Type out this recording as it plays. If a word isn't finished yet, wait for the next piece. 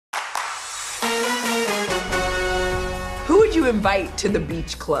you invite to the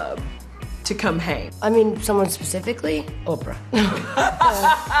beach club to come hang? I mean, someone specifically? Oprah.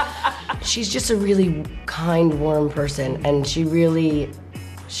 She's just a really kind, warm person, and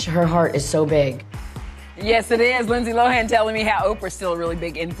her heart is so big. Yes, it is. Lindsay Lohan telling me how Oprah's still a really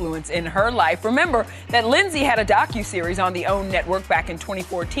big influence in her life. Remember that Lindsay had a docuseries on the OWN network back in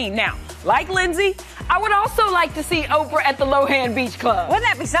 2014. Now, like Lindsay, I would also like to see Oprah at the Lohan Beach Club. Wouldn't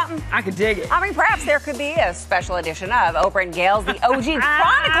that be something? I could dig it. I mean, perhaps there could be a special edition of Oprah and Gayle's The OG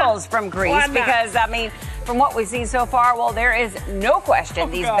Chronicles from Greece. Because, I mean, from what we've seen so far, well, there is no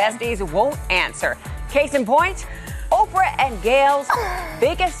question these besties won't answer. Case in point, Oprah and Gayle's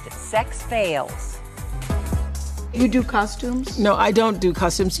biggest sex fails. You do costumes? No, I don't do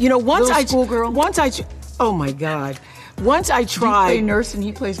costumes. You know, oh my God. Once I tried. You play nurse and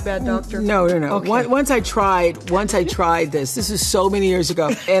he plays bad doctor? No. Okay. Once I tried this. This is so many years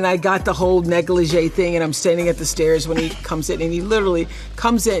ago. And I got the whole negligee thing, and I'm standing at the stairs when he comes in, and he literally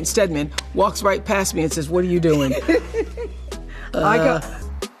comes in, Stedman, walks right past me and says, "What are you doing?"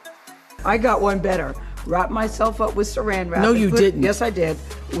 I got one better. Wrapped myself up with saran wrap. No, you didn't. Yes, I did.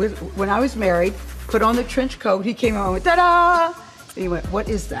 When I was married, put on the trench coat, he came out and went, ta-da! And he went, "What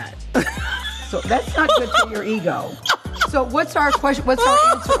is that?" So that's not good for your ego. So what's our question? What's our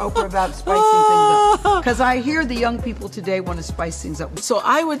answer, Oprah, about spicing things up? Because I hear the young people today want to spice things up. So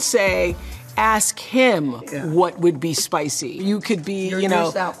I would say, ask him what would be spicy. You could be,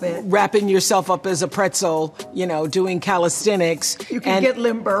 wrapping yourself up as a pretzel, doing calisthenics. You can get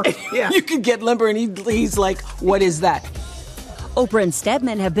limber. Yeah. You could get limber, and he's like, "What is that?" Oprah and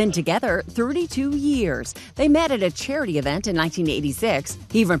Stedman have been together 32 years. They met at a charity event in 1986.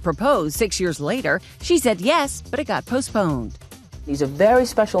 He even proposed 6 years later. She said yes, but it got postponed. He's a very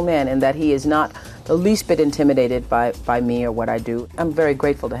special man in that he is not the least bit intimidated by me or what I do. I'm very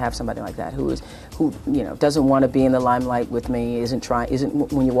grateful to have somebody like that who doesn't want to be in the limelight with me, isn't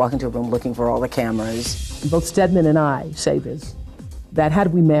when you walk into a room looking for all the cameras. Both Stedman and I say this, that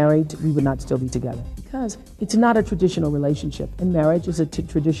had we married, we would not still be together. Because it's not a traditional relationship, and marriage is a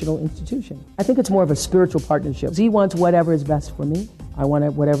traditional institution. I think it's more of a spiritual partnership. He wants whatever is best for me. I want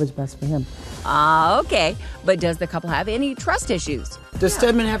whatever is best for him. Okay. But does the couple have any trust issues? Does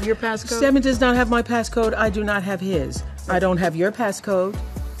Stedman have your passcode? Stedman does not have my passcode. I do not have his. I don't have your passcode.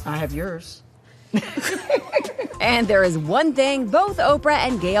 I have yours. And there is one thing both Oprah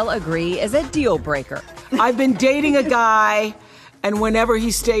and Gayle agree is a deal breaker. I've been dating a guy, and whenever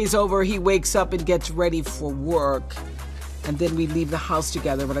he stays over, he wakes up and gets ready for work. And then we leave the house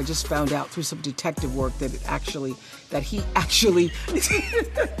together. But I just found out through some detective work that he actually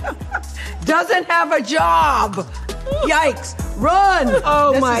doesn't have a job. Yikes. Run.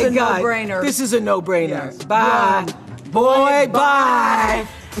 Oh, my God. This is a no-brainer. This is a no-brainer. Yes. Bye. Run. Boy, bye.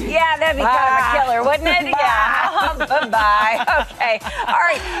 Yeah, that'd be kind of a killer, wouldn't it? Yeah. Bye. Okay. All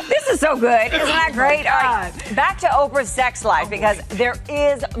right. This is so good. Isn't that great? All right. Back to Oprah's sex life, because there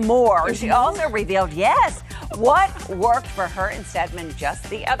is more. She also revealed, what worked for her and Stedman just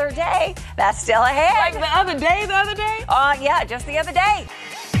the other day. That's still ahead. Like the other day? Yeah, just the other day.